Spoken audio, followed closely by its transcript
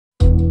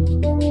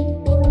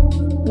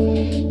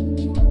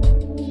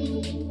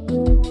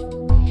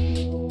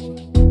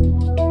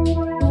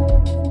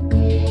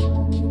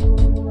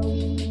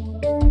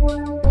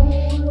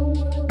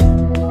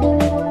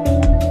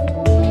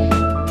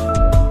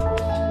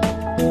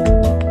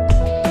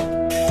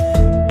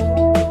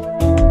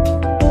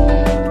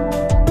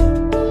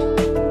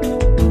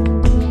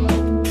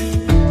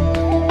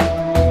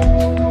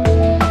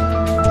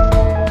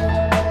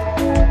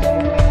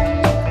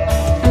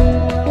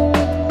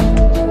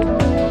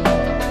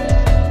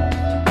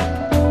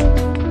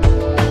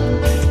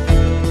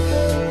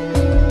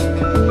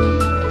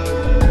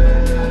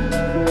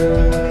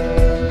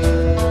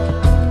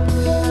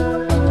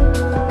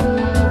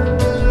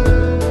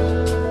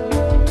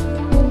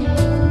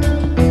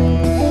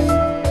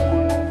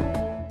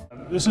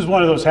This is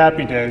one of those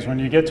happy days when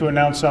you get to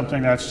announce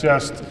something that's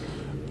just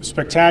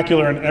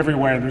spectacular in every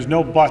way. There's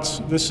no buts.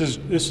 This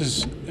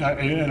is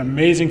an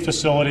amazing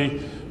facility.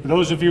 For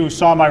those of you who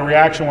saw my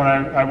reaction when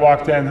I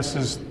walked in, this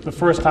is the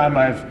first time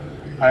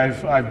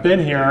I've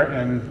been here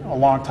in a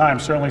long time,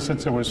 certainly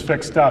since it was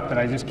fixed up, and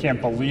I just can't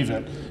believe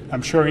it.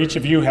 I'm sure each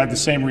of you had the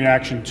same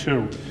reaction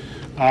too.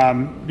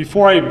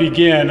 Before I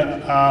begin,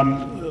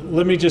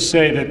 let me just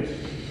say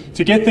that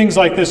to get things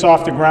like this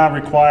off the ground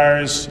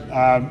requires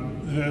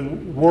the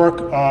work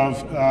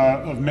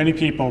of many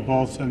people,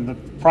 both in the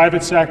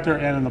private sector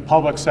and in the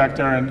public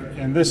sector,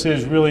 and this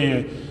is really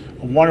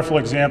a wonderful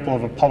example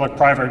of a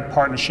public-private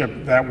partnership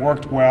that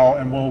worked well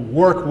and will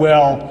work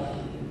well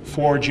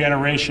for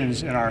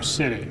generations in our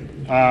city.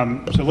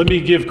 So let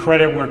me give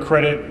credit where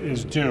credit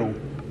is due,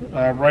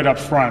 right up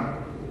front.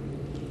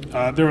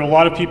 There are a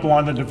lot of people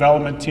on the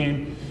development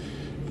team.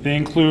 They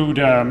include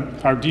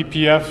our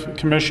DPF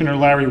Commissioner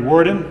Larry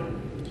Worden,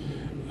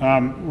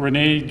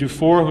 Renee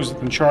Dufour, who's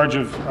in charge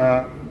of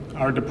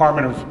our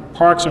Department of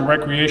Parks and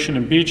Recreation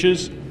and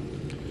Beaches,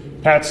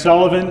 Pat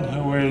Sullivan,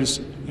 who is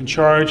in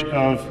charge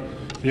of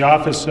the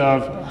Office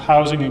of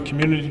Housing and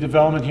Community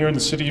Development here in the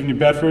city of New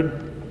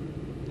Bedford.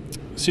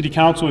 City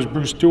Council is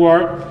Bruce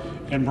Duart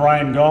and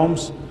Brian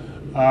Gomes,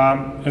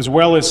 as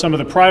well as some of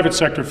the private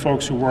sector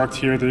folks who worked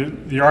here,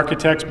 the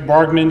architects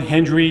Bargman,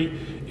 Hendry,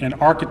 and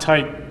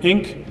Archetype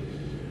Inc.,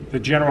 the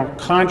general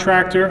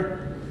contractor,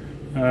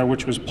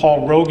 which was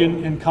Paul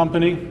Rogan and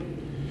Company,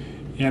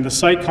 and the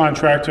site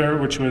contractor,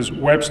 which was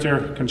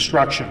Webster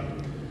Construction.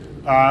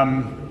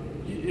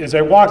 As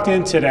I walked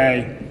in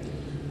today,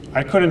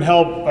 I couldn't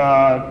help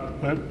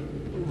but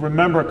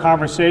remember a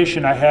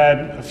conversation I had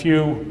a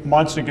few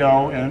months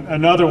ago in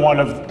another one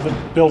of the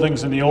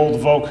buildings in the old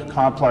Vogue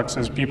complex,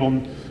 as people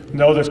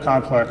know this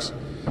complex.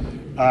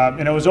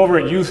 And it was over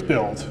at Youth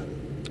Build,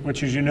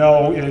 which, as you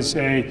know, is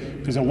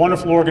a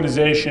wonderful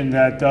organization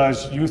that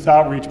does youth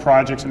outreach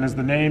projects, and as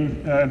the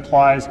name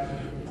implies,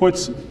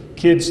 puts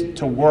kids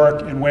to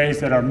work in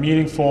ways that are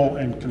meaningful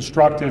and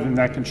constructive and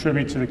that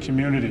contribute to the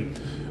community.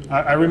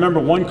 I remember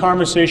one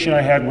conversation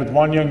I had with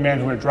one young man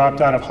who had dropped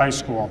out of high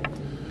school,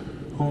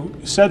 who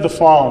said the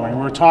following.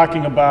 We were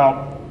talking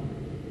about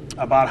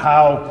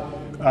how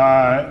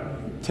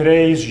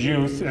today's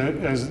youth,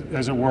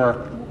 as it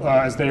were,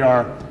 as they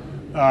are,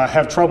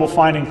 have trouble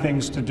finding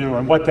things to do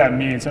and what that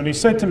means. And he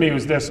said to me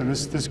was this, and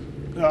this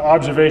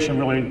observation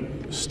really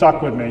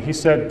stuck with me. He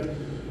said,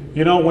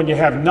 you know, when you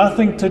have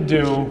nothing to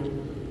do,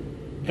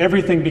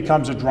 everything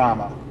becomes a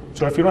drama.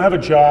 So if you don't have a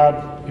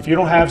job, if you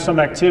don't have some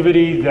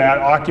activity that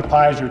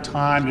occupies your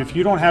time, if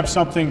you don't have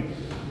something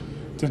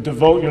to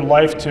devote your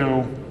life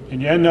to,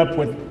 and you end up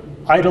with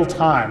idle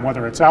time,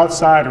 whether it's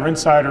outside or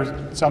inside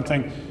or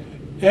something,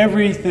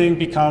 everything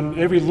becomes,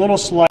 every little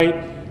slight,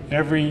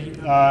 every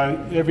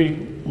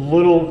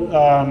little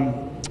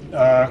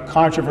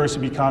controversy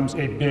becomes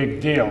a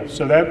big deal.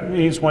 So that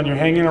means when you're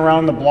hanging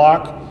around the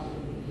block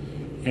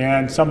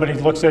and somebody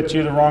looks at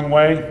you the wrong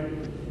way,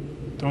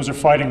 those are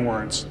fighting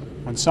words.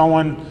 When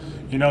someone,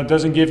 you know,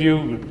 doesn't give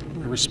you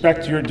the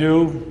respect you're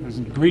due,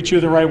 doesn't greet you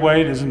the right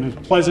way, isn't as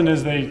pleasant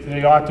as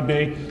they ought to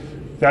be,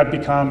 that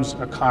becomes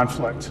a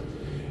conflict.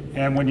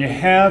 And when you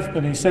have,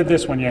 and he said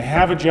this, when you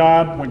have a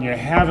job, when you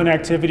have an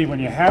activity, when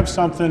you have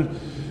something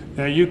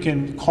that you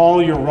can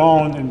call your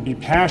own and be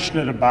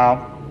passionate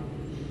about,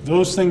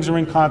 those things are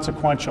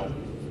inconsequential.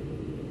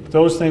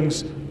 Those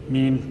things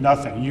mean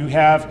nothing. You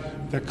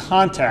have the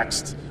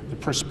context, the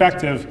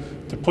perspective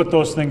to put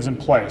those things in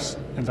place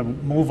and to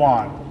move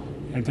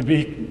on and to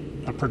be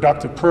a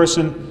productive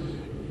person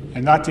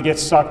and not to get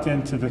sucked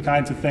into the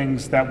kinds of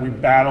things that we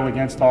battle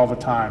against all the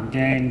time,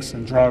 gangs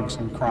and drugs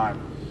and crime.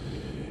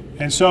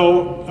 And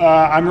so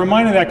I'm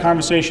reminded of that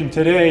conversation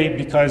today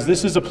because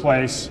this is a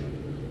place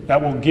that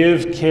will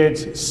give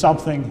kids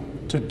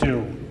something to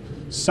do,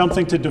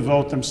 something to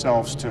devote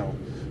themselves to,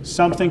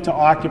 something to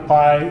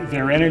occupy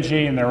their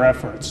energy and their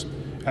efforts.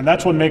 And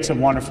that's what makes it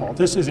wonderful.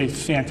 This is a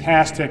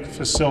fantastic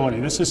facility.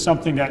 This is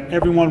something that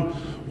everyone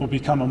will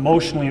become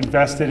emotionally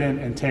invested in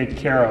and take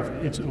care of.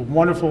 It's a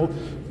wonderful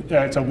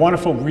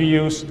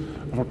reuse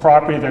of a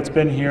property that's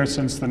been here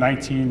since the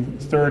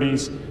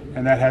 1930s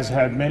and that has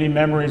had many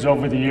memories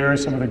over the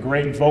years. Some of the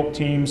great Vogue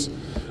teams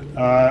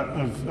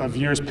of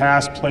years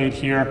past played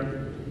here.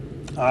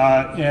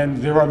 and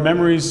there are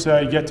memories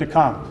yet to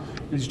come.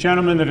 These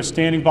gentlemen that are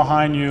standing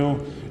behind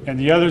you and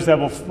the others that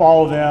will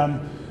follow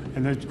them,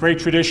 and the great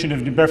tradition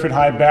of New Bedford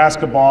High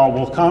basketball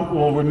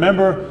will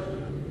remember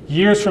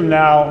years from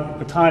now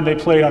the time they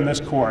played on this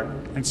court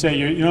and say,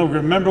 you know,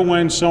 remember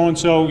when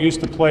so-and-so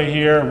used to play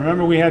here?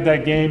 Remember we had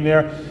that game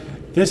there?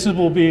 This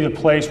will be the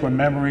place where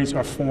memories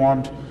are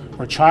formed,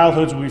 where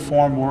childhoods will be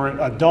formed, where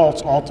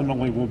adults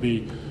ultimately will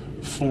be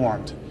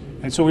formed.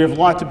 And so we have a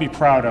lot to be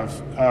proud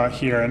of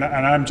here, and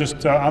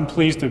I'm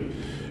pleased to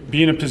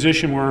be in a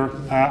position where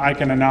I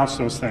can announce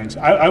those things.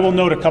 I will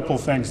note a couple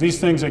of things. These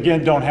things,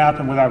 again, don't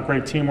happen without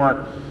great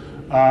teamwork.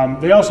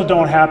 They also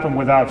don't happen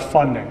without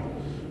funding.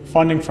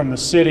 Funding from the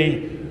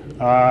city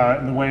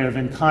in the way of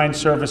in-kind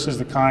services,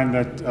 the kind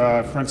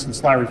that, for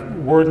instance, Larry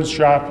Worden's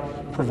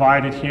shop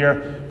provided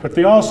here. But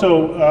they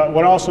also,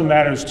 what also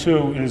matters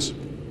too is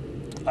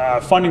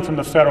funding from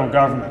the federal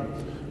government.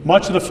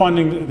 Much of the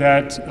funding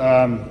that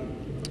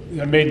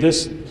made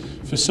this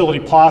facility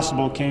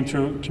possible came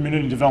through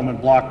community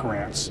development block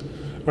grants,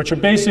 which are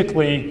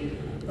basically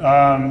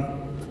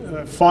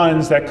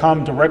funds that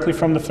come directly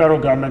from the federal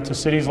government to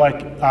cities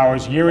like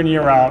ours year in,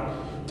 year out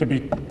to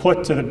be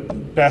put to the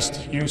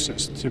best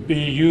uses, to be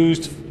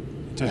used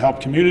to help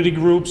community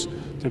groups,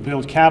 to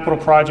build capital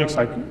projects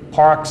like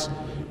parks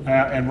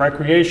and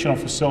recreational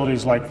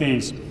facilities like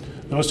these.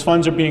 Those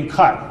funds are being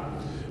cut,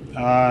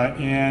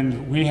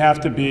 and we have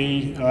to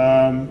be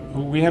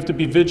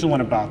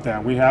vigilant about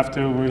that. We have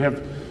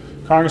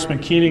Congressman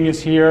Keating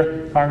is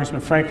here.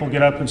 Congressman Frank will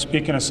get up and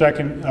speak in a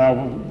second.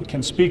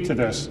 Can speak to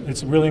this.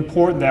 It's really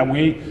important that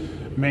we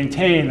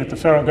maintain, that the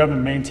federal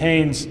government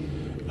maintains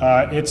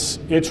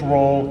its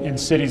role in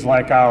cities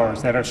like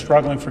ours that are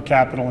struggling for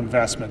capital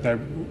investment, that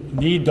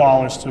need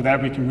dollars so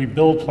that we can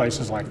rebuild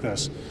places like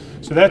this.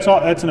 So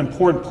that's an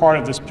important part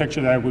of this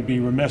picture that I would be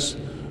remiss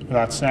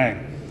without saying.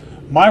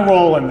 My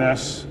role in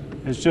this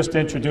is just to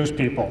introduce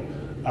people.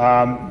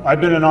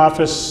 I've been in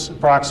office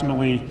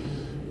approximately,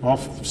 well,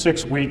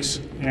 6 weeks,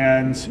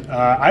 and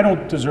I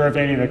don't deserve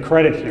any of the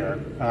credit here.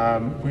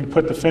 We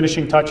put the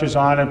finishing touches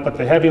on it, but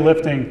the heavy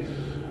lifting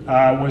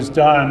was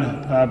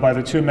done by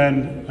the two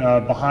men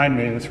behind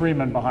me, the three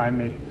men behind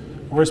me.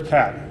 Where's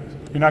Pat?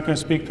 You're not going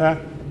to speak, Pat?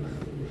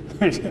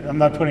 I'm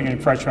not putting any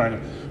pressure on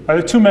you. By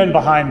the two men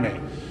behind me,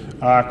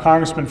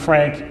 Congressman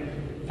Frank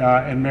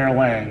and Mayor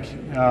Lang.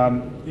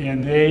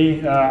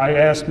 I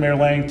asked Mayor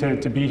Lang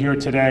to be here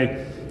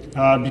today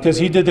because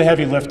he did the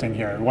heavy lifting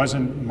here. It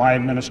wasn't my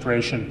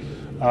administration.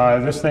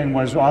 This thing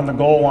was on the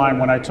goal line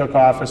when I took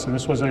office, and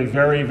this was a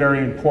very, very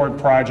important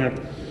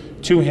project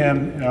to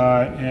him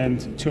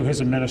and to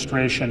his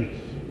administration,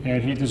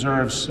 and he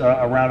deserves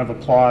a round of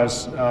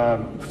applause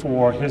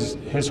for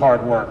his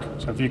hard work.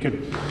 So if you could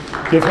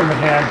give him a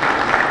hand.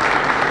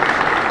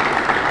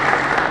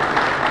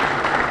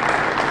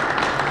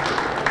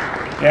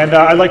 And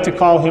I'd like to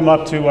call him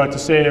up to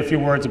say a few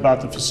words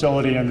about the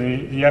facility and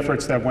the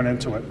efforts that went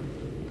into it.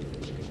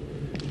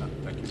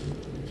 Thank you.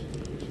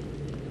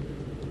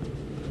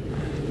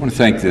 I want to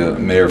thank the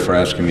mayor for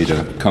asking me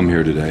to come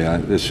here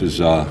today. This is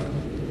a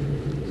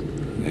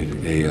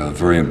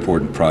very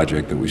important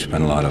project that we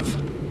spent a lot of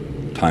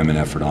time and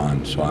effort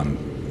on, so I'm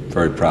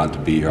very proud to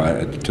be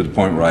here, to the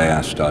point where I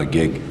asked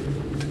Gig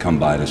to come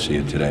by to see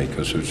it today,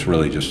 because it's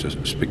really just a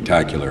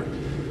spectacular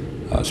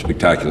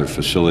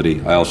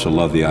facility. I also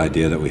love the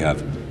idea that we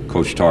have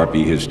Coach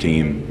Tarpey, his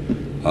team,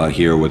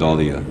 here with all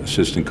the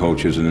assistant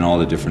coaches and then all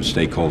the different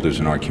stakeholders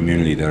in our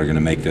community that are going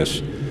to make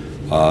this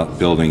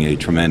building a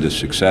tremendous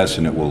success,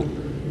 and it will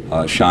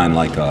shine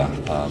like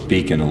a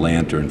beacon, a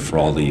lantern for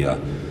all the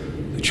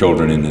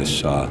children in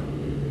this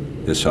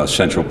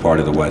central part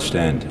of the West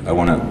End. I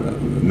want to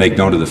make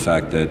note of the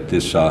fact that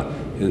this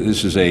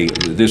campus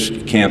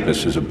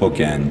is a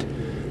bookend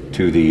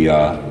to the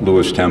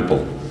Lewis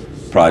Temple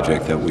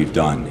project that we've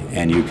done,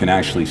 and you can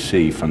actually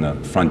see from the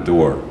front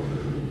door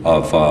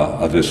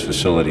of this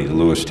facility, the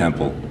Lewis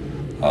Temple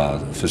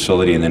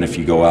facility, and then if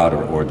you go out,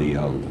 or the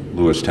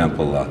Lewis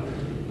Temple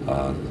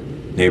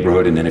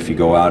neighborhood, and then if you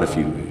go out, if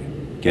you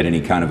get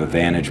any kind of a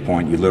vantage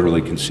point, you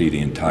literally can see the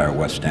entire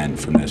West End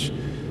from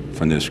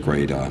this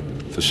great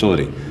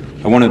facility.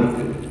 I want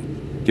to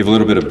give a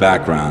little bit of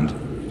background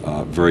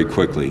very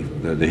quickly,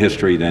 the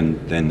history,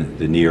 then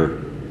the near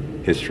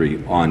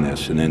history on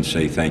this, and then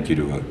say thank you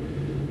to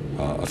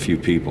a few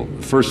people.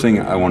 The first thing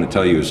I want to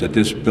tell you is that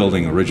this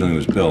building originally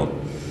was built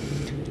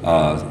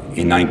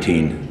in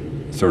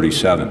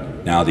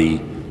 1937. Now the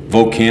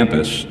Voc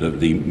campus,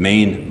 the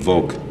main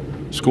Voc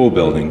school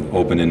building,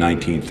 opened in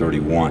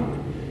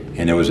 1931,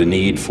 and there was a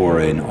need for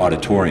an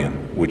auditorium,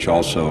 which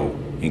also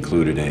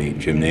included a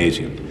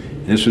gymnasium.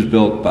 And this was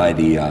built by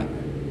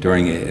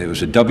it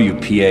was a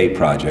WPA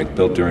project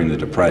built during the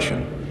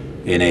Depression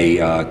in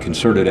a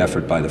concerted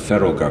effort by the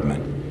federal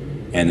government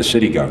and the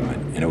city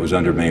government, and it was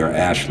under Mayor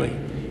Ashley.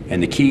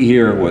 And the key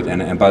here was,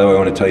 and by the way, I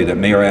want to tell you that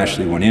Mayor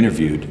Ashley, when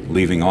interviewed,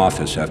 leaving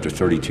office after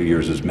 32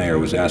 years as mayor,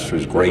 was asked for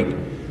his great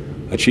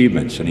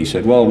achievements, and he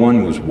said, well,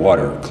 one was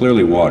water,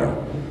 clearly water.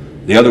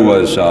 The other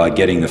was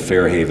getting the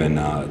Fairhaven,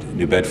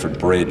 New Bedford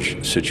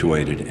Bridge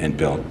situated and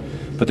built.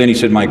 But then he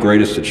said, my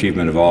greatest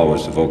achievement of all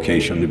was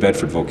the New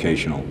Bedford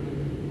Vocational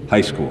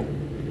High School.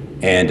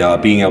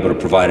 And being able to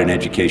provide an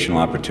educational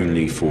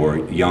opportunity for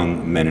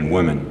young men and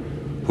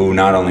women who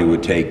not only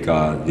would take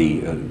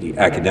the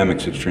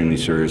academics extremely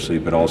seriously,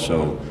 but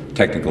also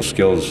technical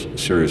skills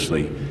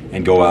seriously,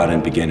 and go out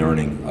and begin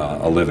earning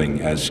a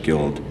living as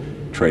skilled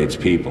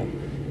tradespeople.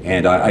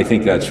 And I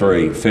think that's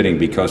very fitting,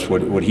 because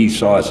what he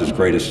saw as his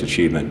greatest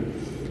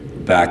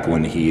achievement back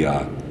when he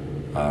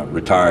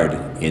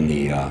retired in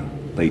the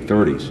late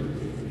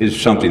 30s is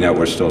something that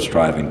we're still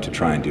striving to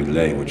try and do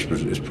today, which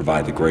is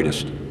provide the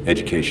greatest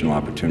educational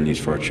opportunities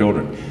for our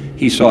children.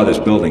 He saw this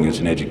building as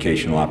an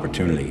educational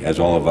opportunity,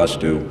 as all of us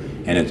do,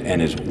 and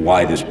is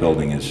why this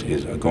building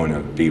is going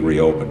to be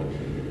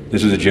reopened.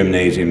 This is a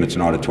gymnasium, it's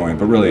an auditorium,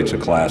 but really it's a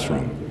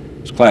classroom.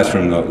 It's a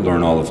classroom to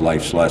learn all of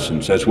life's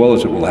lessons, as well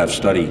as it will have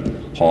study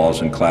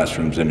halls and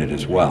classrooms in it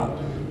as well.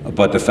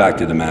 But the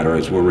fact of the matter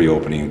is we're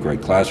reopening a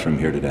great classroom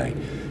here today.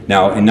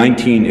 Now,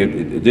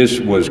 this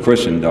was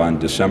christened on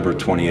December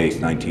 28th,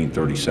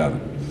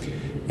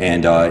 1937.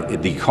 And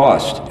the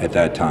cost at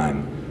that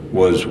time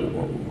was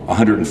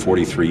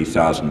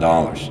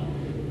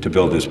 $143,000 to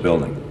build this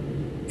building.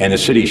 And the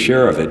city's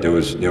share of it, there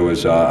was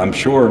I'm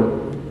sure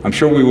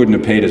we wouldn't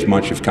have paid as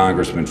much if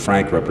Congressman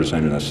Frank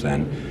represented us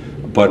then,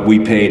 but we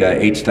paid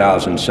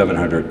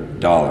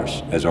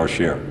 $8,700 as our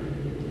share.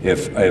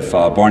 If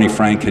Barney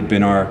Frank had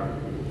been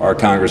our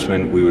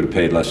congressman, we would have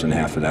paid less than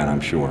half of that,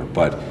 I'm sure.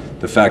 But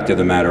the fact of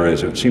the matter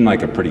is, it seemed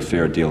like a pretty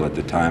fair deal at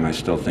the time. I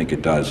still think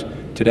it does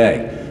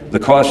today. The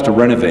cost to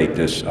renovate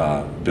this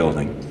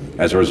building,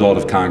 as a result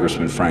of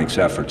Congressman Frank's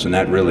efforts, and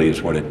that really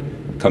is what it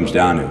comes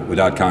down to.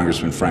 Without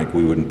Congressman Frank,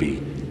 we wouldn't be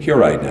here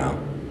right now,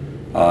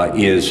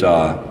 is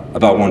about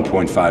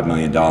 $1.5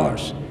 million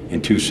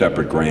in two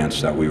separate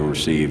grants that we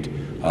received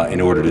in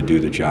order to do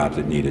the job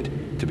that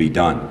needed to be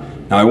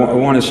done. Now, I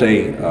want to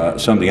say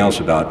something else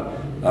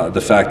about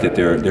the fact that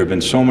there have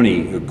been so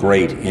many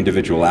great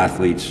individual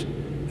athletes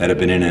that have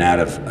been in and out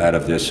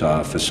of this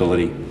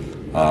facility.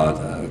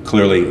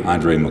 Clearly,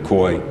 Andrea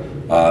McCoy.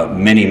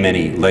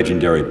 Many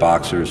legendary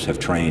boxers have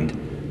trained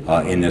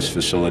in this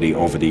facility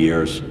over the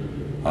years.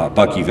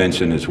 Bucky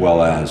Vincent, as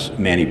well as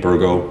Manny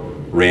Burgo,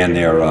 ran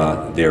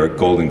their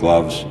Golden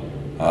Gloves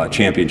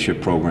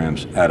championship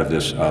programs out of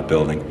this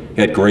building.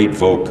 He had great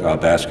Voc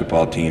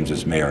basketball teams,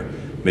 as Mayor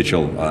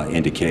Mitchell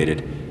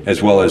indicated,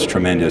 as well as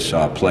tremendous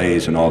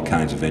plays and all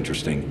kinds of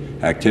interesting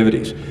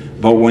activities.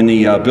 But when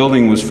the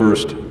building was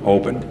first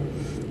opened,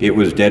 it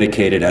was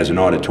dedicated as an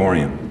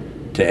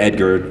auditorium to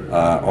Edgar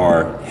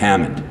R.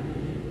 Hammond.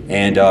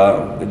 And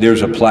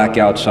there's a plaque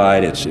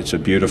outside. It's a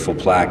beautiful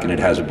plaque, and it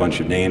has a bunch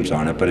of names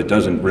on it, but it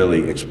doesn't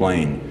really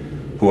explain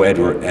who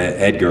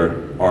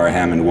Edgar R.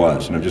 Hammond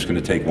was. And I'm just going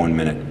to take 1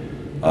 minute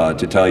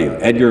to tell you.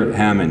 Edgar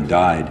Hammond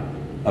died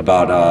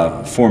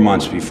about 4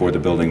 months before the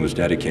building was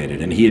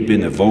dedicated, and he had been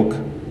the Voc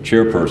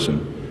chairperson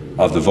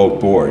of the Voc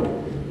board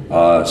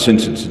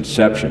since its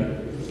inception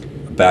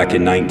back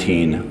in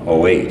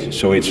 1908.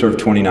 So he had served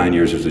 29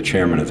 years as the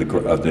chairman of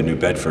the New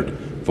Bedford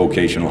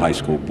Vocational High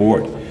School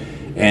board.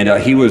 And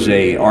he was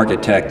an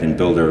architect and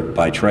builder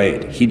by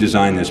trade. He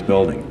designed this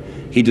building.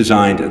 He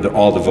designed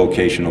all the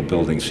vocational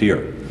buildings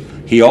here.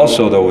 He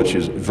also, though, which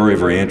is very,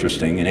 very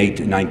interesting, in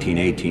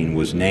 1918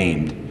 was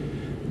named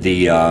to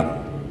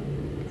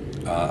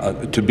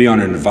be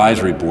on an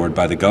advisory board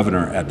by the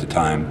governor at the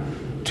time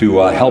to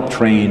help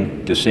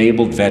train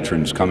disabled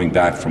veterans coming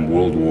back from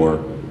World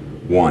War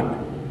I.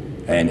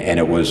 And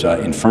it was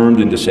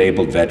infirmed and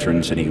disabled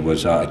veterans, and he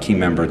was a key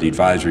member of the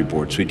advisory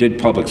board. So he did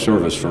public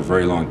service for a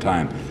very long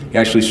time. He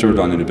actually served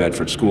on the New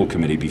Bedford School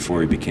Committee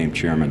before he became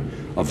chairman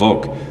of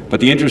Voc. But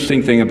the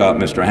interesting thing about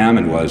Mr.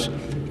 Hammond was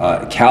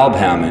Calb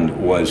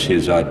Hammond was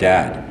his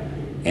dad,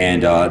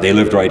 and they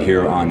lived right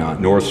here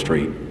on North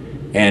Street.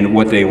 And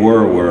what they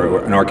were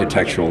an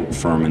architectural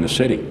firm in the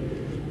city.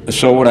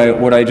 So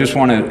what I just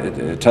want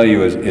to tell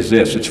you is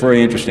this. It's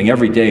very interesting.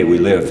 Every day we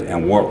live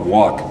and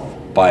walk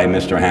by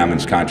Mr.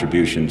 Hammond's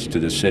contributions to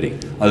the city.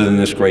 Other than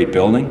this great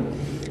building,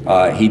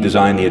 he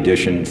designed the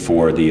addition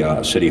for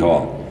the City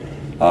Hall.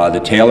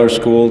 The Taylor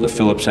School, the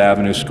Phillips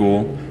Avenue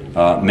School,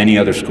 many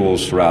other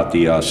schools throughout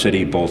the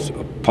city, both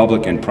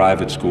public and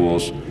private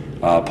schools,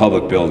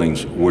 public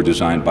buildings were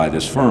designed by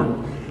this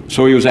firm.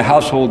 So he was a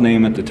household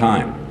name at the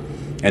time,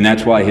 and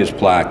that's why his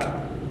plaque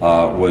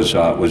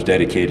was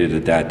dedicated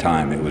at that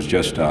time. It was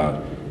just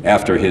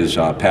after his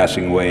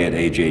passing away at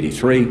age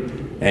 83.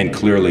 And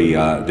clearly,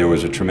 there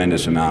was a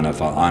tremendous amount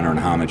of honor and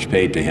homage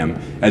paid to him,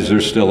 as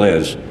there still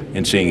is,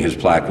 in seeing his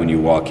plaque when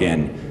you walk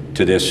in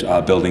to this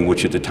building,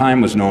 which at the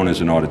time was known as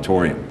an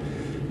auditorium.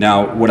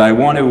 Now, what I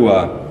want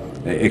to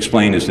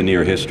explain is the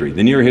near history.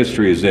 The near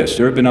history is this.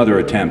 There have been other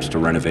attempts to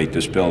renovate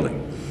this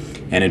building.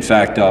 And in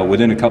fact,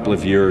 within a couple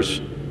of years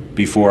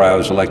before I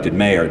was elected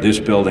mayor, this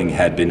building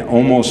had been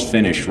almost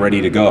finished, ready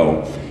to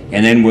go,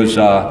 and then was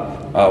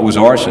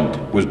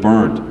arsoned, was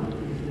burned.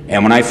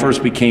 And when I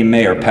first became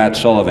mayor, Pat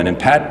Sullivan, and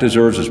Pat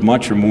deserves as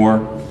much or more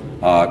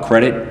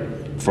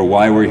credit for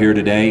why we're here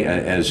today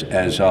as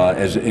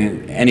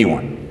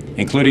anyone.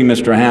 including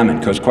Mr. Hammond,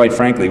 because quite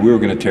frankly, we were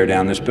going to tear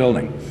down this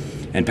building.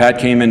 And Pat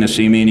came in to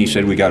see me and he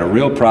said, we got a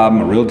real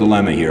problem, a real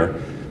dilemma here.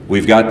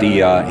 We've got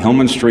the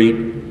Hillman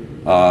Street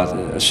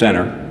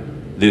Center,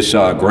 this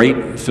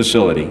great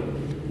facility,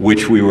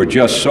 which we were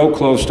just so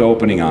close to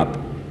opening up,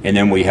 and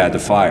then we had the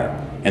fire.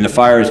 And the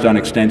fire has done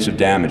extensive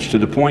damage to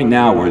the point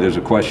now where there's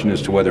a question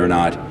as to whether or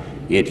not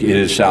it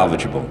is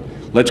salvageable.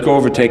 Let's go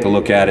over, take a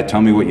look at it.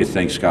 Tell me what you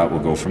think, Scott.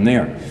 We'll go from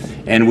there.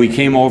 And we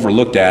came over,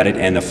 looked at it,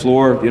 and the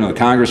floor, the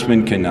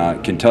congressman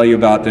can tell you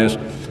about this.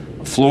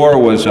 Floor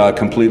was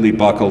completely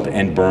buckled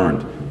and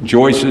burned.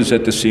 Joists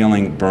at the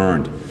ceiling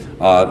burned.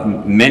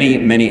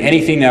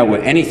 Anything that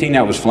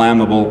was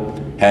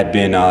flammable had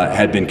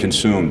been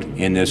consumed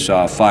in this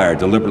fire,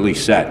 deliberately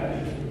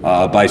set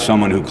by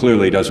someone who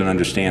clearly doesn't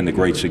understand the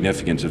great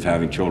significance of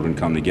having children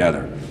come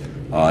together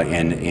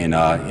in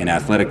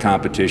athletic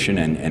competition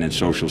and in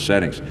social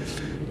settings.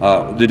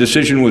 The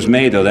decision was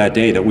made, though, that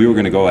day that we were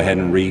going to go ahead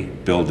and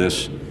rebuild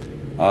this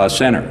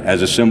center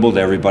as a symbol to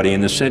everybody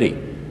in the city,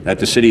 that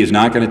the city is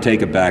not going to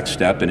take a back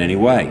step in any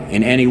way,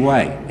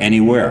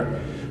 anywhere.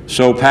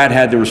 So Pat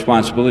had the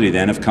responsibility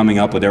then of coming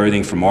up with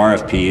everything from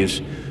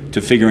RFPs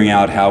to figuring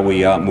out how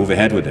we move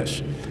ahead with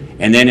this.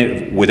 And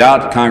then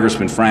without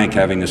Congressman Frank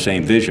having the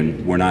same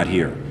vision, we're not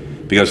here.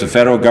 Because the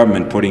federal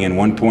government putting in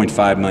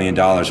 $1.5 million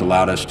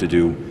allowed us to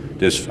do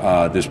this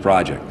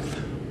project.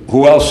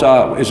 Who else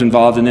is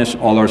involved in this?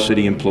 All our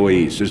city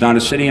employees. There's not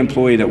a city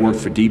employee that worked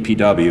for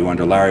DPW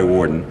under Larry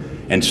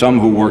Warden, and some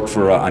who worked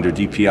for under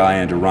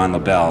DPI under Ron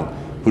LaBelle,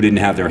 who didn't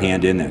have their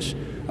hand in this.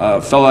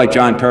 A fellow like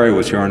John Perry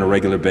was here on a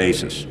regular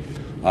basis.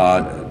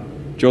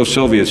 Joe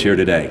Sylvia is here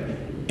today.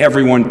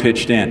 Everyone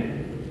pitched in.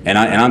 And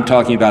I'm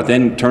talking about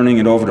then turning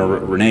it over to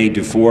Renee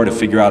Dufour to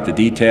figure out the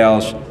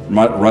details,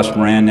 Russ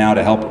Moran now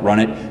to help run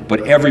it.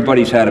 But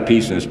everybody's had a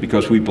piece in this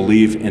because we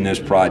believe in this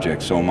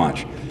project so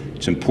much.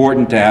 It's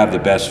important to have the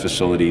best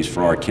facilities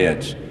for our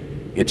kids.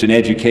 It's an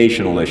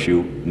educational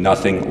issue,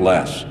 nothing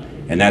less.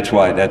 And that's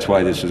why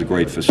this is a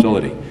great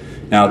facility.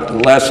 Now, the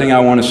last thing I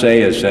want to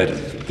say is that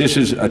this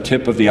is a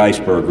tip of the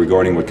iceberg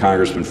regarding what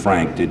Congressman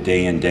Frank did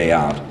day in, day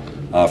out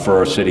for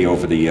our city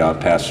over the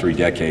past 3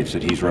 decades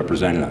that he's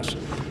represented us.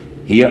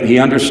 He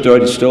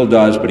understood, still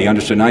does, but he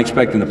understood, and I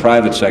expect in the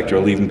private sector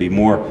he'll even be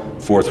more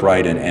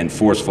forthright and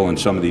forceful in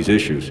some of these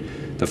issues.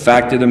 The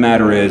fact of the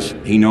matter is,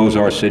 he knows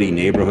our city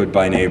neighborhood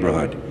by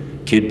neighborhood,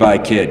 kid by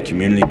kid,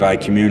 community by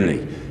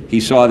community. He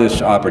saw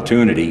this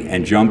opportunity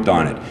and jumped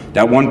on it.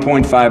 That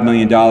 $1.5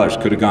 million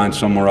could have gone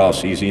somewhere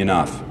else easy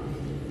enough.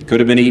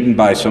 Could have been eaten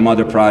by some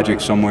other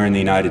project somewhere in the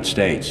United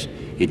States.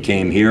 It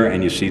came here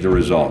and you see the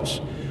results.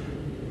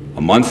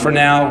 A month from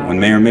now,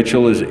 when Mayor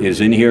Mitchell is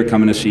in here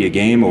coming to see a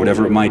game or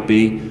whatever it might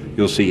be,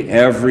 you'll see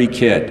every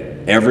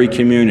kid, every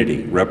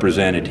community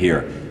represented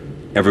here.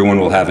 Everyone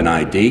will have an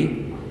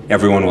ID,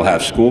 everyone will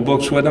have school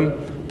books with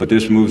them, but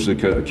this moves the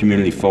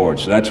community forward.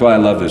 So that's why I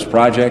love this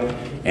project,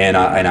 and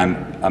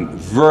I'm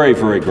very,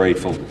 very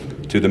grateful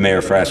to the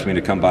mayor for asking me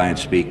to come by and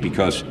speak,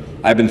 because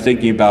I've been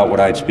thinking about what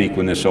I'd speak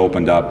when this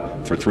opened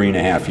up for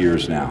 3.5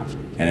 years now,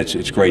 and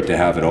it's great to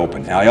have it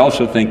open. Now, I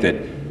also think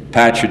that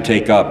Pat should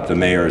take up the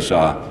mayor's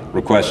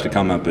request to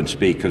come up and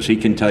speak, because he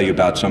can tell you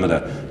about some of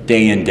the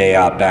day in, day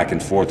out, back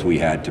and forth we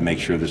had to make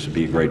sure this would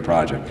be a great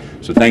project.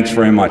 So thanks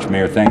very much,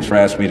 Mayor. Thanks for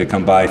asking me to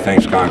come by.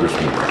 Thanks,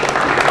 Congressman.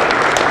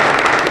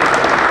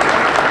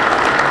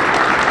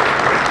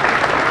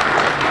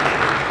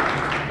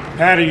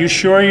 Pat, are you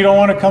sure you don't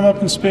want to come up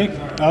and speak?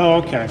 Oh,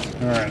 okay.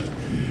 All right.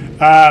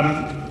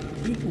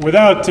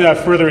 Without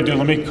further ado,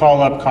 let me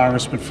call up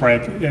Congressman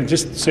Frank and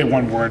just say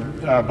one word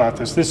about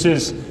this. This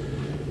is,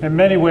 in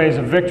many ways,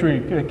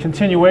 a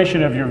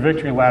continuation of your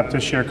victory lap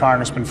this year,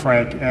 Congressman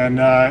Frank, and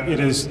it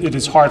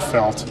is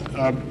heartfelt.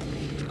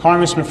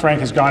 Congressman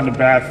Frank has gone to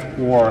bat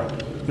for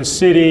the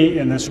city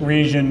and this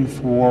region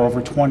for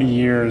over 20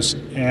 years,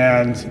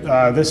 and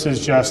this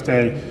is just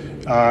a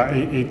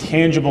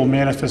tangible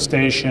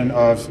manifestation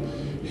of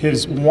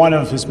one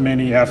of his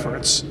many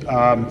efforts.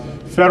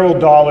 Federal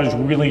dollars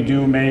really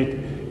do make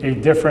a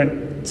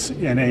difference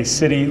in a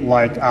city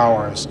like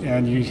ours,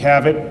 and you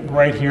have it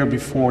right here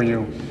before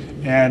you.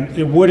 And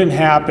it wouldn't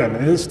happen.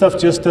 This stuff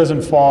just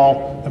doesn't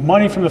fall. The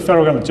money from the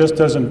federal government just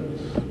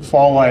doesn't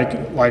fall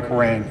like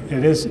rain.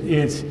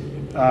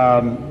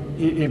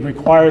 It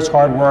requires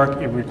hard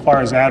work. It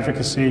requires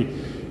advocacy.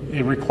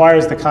 It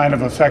requires the kind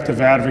of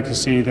effective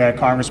advocacy that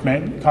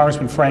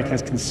Congressman Frank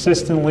has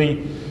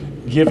consistently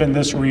given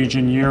this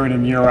region year in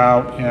and year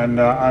out. And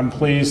I'm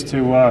pleased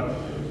to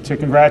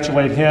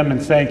congratulate him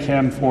and thank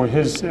him for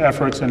his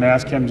efforts and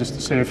ask him just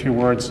to say a few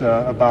words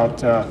about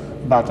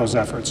those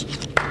efforts.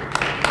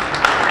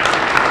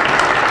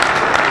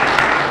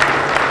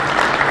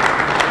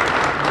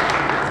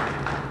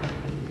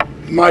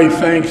 My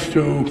thanks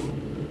to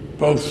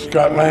both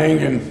Scott Lang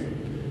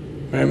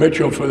and Mayor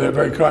Mitchell for their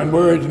very kind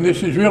words. And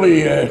this is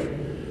really,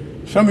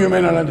 some of you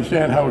may not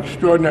understand how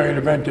extraordinary an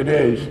event it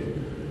is,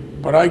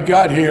 but I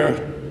got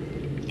here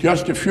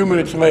just a few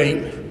minutes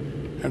late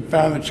and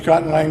found that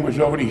Scott Lang was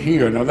already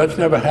here. Now, that's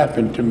never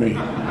happened to me in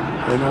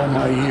all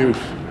my years.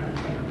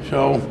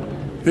 So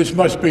this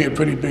must be a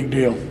pretty big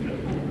deal.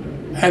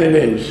 And it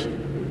is.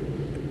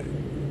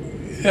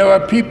 There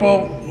are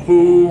people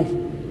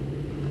who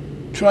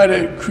try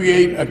to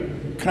create a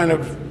kind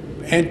of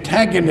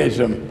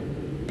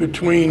antagonism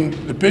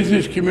between the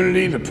business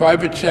community, the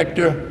private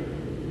sector,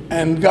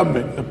 and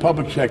government, the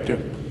public sector.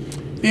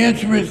 The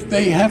answer is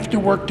they have to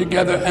work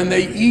together, and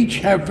they each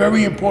have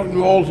very important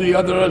roles the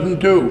other doesn't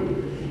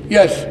do.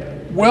 Yes,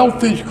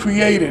 wealth is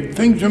created,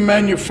 things are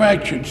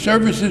manufactured,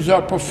 services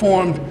are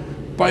performed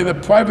by the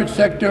private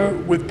sector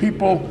with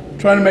people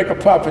trying to make a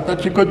profit.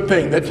 That's a good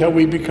thing. That's how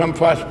we become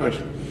prosperous.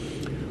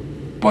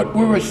 But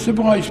we're a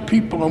civilized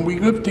people, and we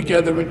live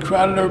together in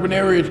crowded urban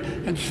areas,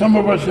 and some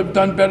of us have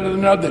done better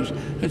than others.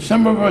 And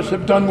some of us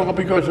have done well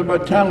because of our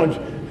talents,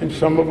 and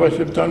some of us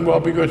have done well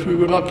because we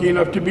were lucky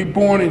enough to be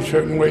born in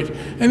certain ways.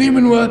 And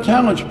even with our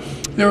talents,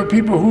 there are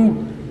people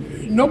who,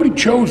 nobody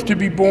chose to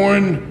be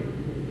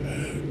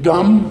born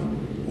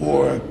dumb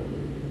or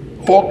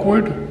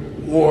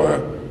awkward or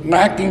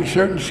lacking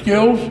certain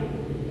skills.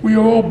 We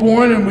are all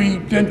born, and we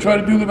then try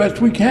to do the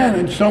best we can,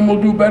 and some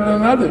will do better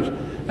than others.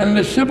 And in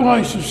a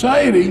civilized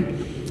society,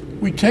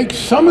 we take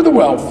some of the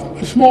wealth,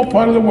 a small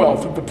part of the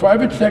wealth that the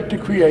private sector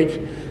creates,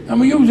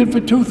 and we use it for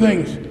two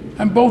things,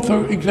 and both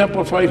are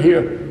exemplified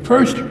here.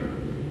 First,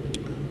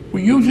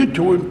 we use it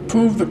to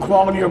improve the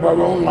quality of our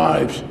own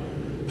lives.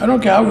 I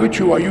don't care how rich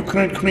you are, you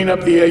can't clean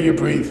up the air you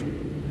breathe.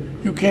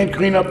 You can't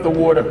clean up the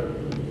water.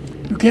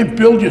 You can't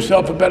build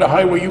yourself a better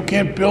highway. You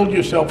can't build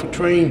yourself a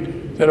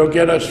train that'll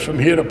get us from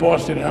here to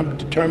Boston, and I'm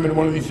determined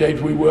one of these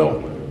days we will,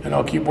 and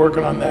I'll keep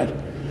working on that.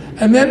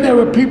 And then there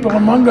are people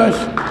among us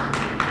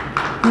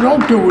who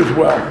don't do as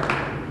well.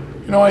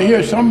 You know, I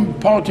hear some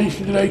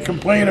politicians today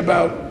complain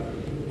about,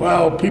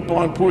 well, people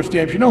on poor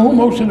stamps. You know who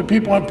most of the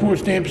people on poor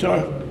stamps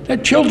are? They're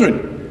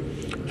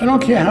children. I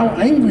don't care how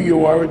angry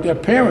you are at their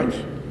parents.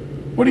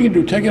 What are you going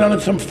to do, take it on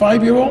some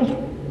 5-year-old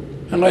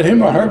and let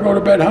him or her go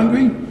to bed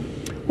hungry?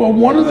 Well,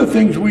 one of the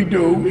things we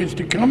do is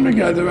to come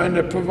together and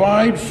to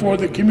provide for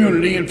the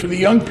community, and for the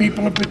young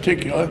people in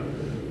particular,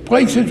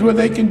 places where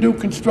they can do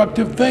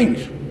constructive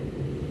things,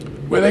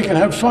 where they can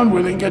have fun,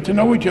 where they can get to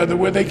know each other,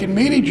 where they can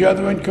meet each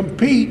other and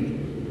compete.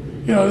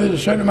 You know, there's a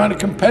certain amount of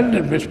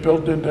competitiveness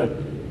built into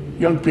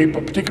young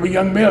people, particularly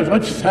young males.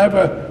 Let's have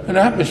an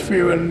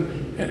atmosphere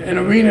and an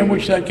arena in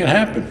which that can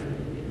happen.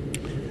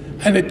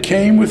 And it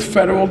came with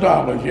federal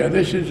dollars. Yeah,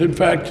 this is in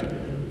fact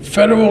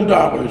federal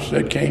dollars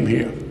that came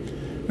here.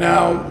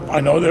 Now,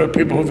 I know there are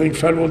people who think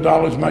federal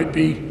dollars might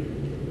be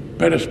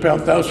better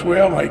spent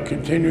elsewhere, like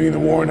continuing the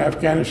war in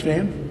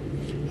Afghanistan.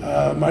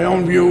 My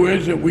own view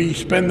is that we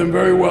spend them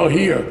very well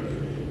here,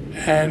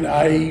 and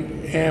I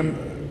am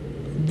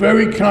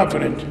very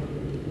confident.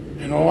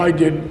 And all I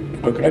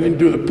did, look, I didn't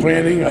do the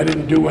planning, I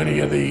didn't do any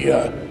of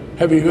the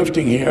heavy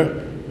lifting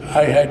here.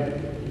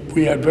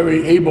 We had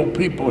very able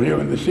people here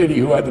in the city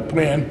who had the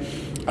plan.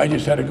 I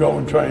just had to go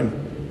and try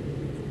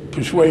and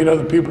persuade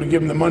other people to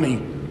give them the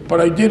money. But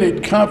I did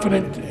it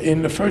confident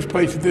in the first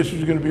place that this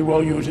was going to be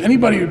well used.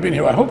 Anybody who'd been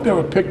here, I hope there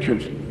were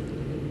pictures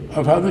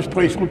of how this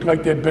place looked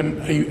like there'd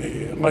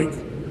been like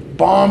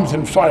bombs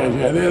and fires.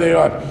 Yeah, there they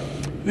are.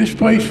 This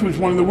place was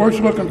one of the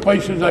worst looking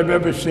places I've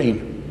ever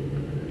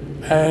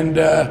seen. And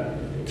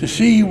to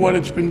see what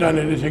it's been done,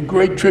 it is a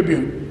great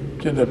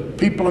tribute to the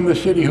people in the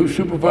city who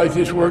supervise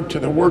this work, to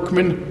the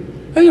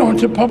workmen. And, you know,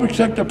 it's a public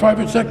sector,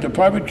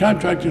 private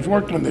contractors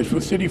worked on this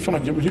with city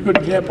funds. It was a good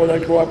example of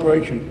that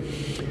cooperation.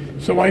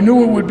 So I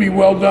knew it would be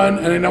well done,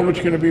 and I know it's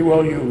going to be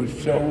well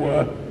used. So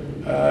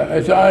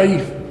as I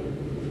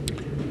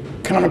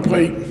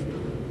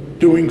contemplate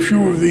doing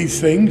few of these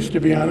things,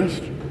 to be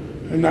honest,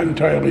 and not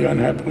entirely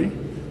unhappily,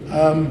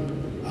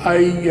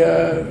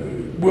 I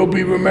will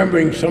be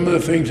remembering some of the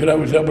things that I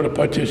was able to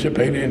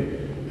participate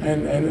in,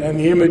 and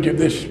the image of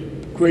this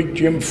great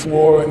gym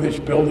floor and this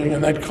building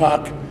and that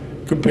clock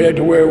compared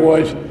to where it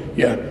was,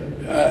 yeah,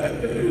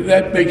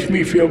 that makes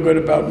me feel good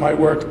about my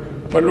work.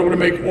 But it ought to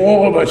make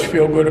all of us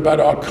feel good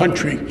about our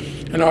country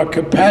and our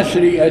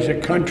capacity as a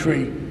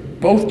country,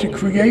 both to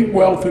create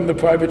wealth in the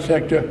private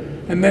sector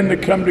and then to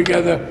come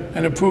together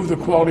and improve the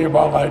quality of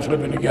our lives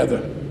living together.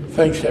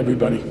 Thanks,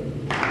 everybody.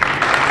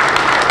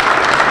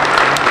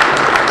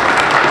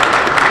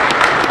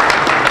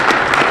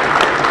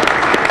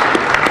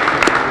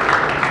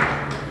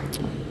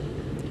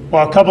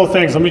 Well, a couple of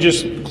things. Let me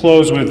just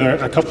close with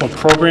a couple of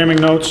programming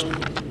notes.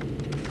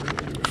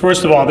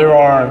 First of all, there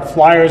are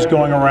flyers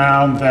going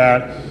around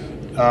that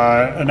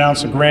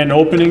announce a grand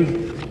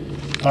opening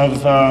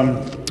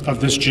of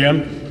this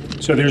gym.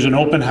 So there's an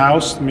open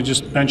house. Let me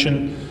just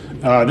mention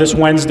this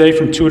Wednesday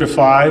from 2 to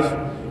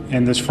 5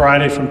 and this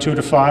Friday from 2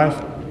 to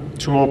 5,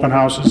 2 open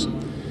houses.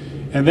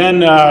 And then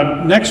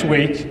next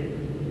week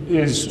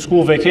is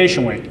school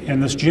vacation week,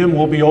 and this gym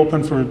will be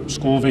open for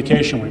school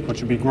vacation week, which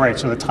would be great.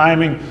 So the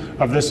timing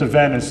of this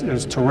event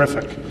is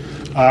terrific.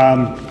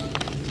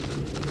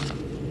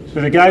 So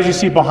the guys you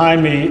see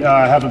behind me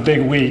have a big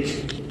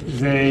week.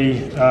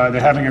 They're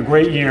having a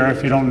great year,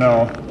 if you don't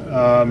know.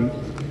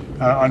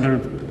 Under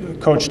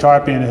Coach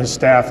Tarpey and his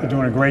staff, they're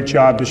doing a great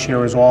job this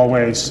year as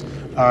always.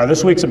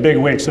 This week's a big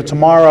week. So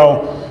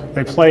tomorrow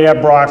They play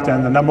at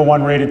Brockton, the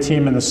 #1 rated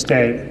team in the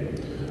state.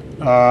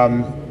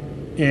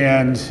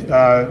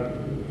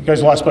 You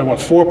guys lost by,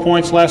 what, 4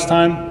 points last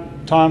time,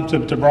 Tom,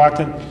 to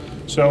Brockton?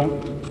 So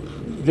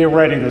they're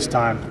ready this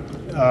time.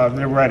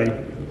 They're ready.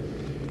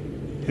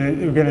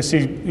 You're going to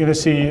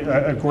see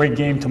a great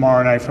game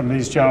tomorrow night from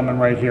these gentlemen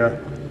right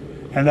here.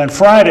 And then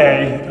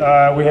Friday,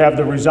 we have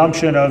the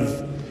resumption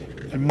of,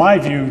 in my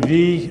view,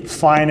 the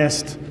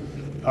finest,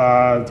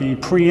 the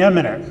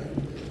preeminent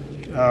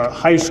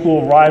high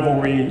school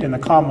rivalry in the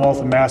Commonwealth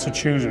of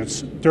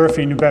Massachusetts,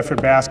 Durfee, New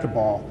Bedford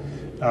basketball.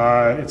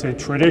 It's a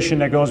tradition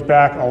that goes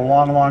back a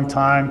long, long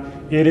time.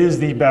 It is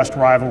the best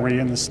rivalry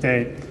in the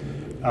state.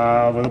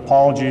 With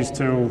apologies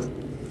to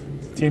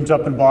teams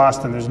up in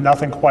Boston, there's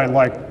nothing quite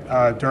like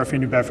Durfee,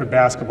 New Bedford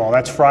basketball.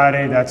 That's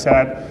Friday. That's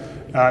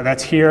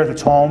here.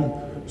 That's home.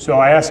 So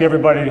I ask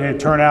everybody to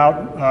turn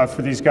out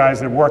for these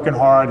guys. They're working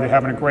hard. They're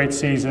having a great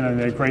season, and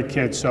they're great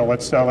kids. So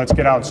let's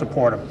get out and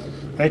support them.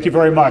 Thank you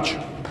very much.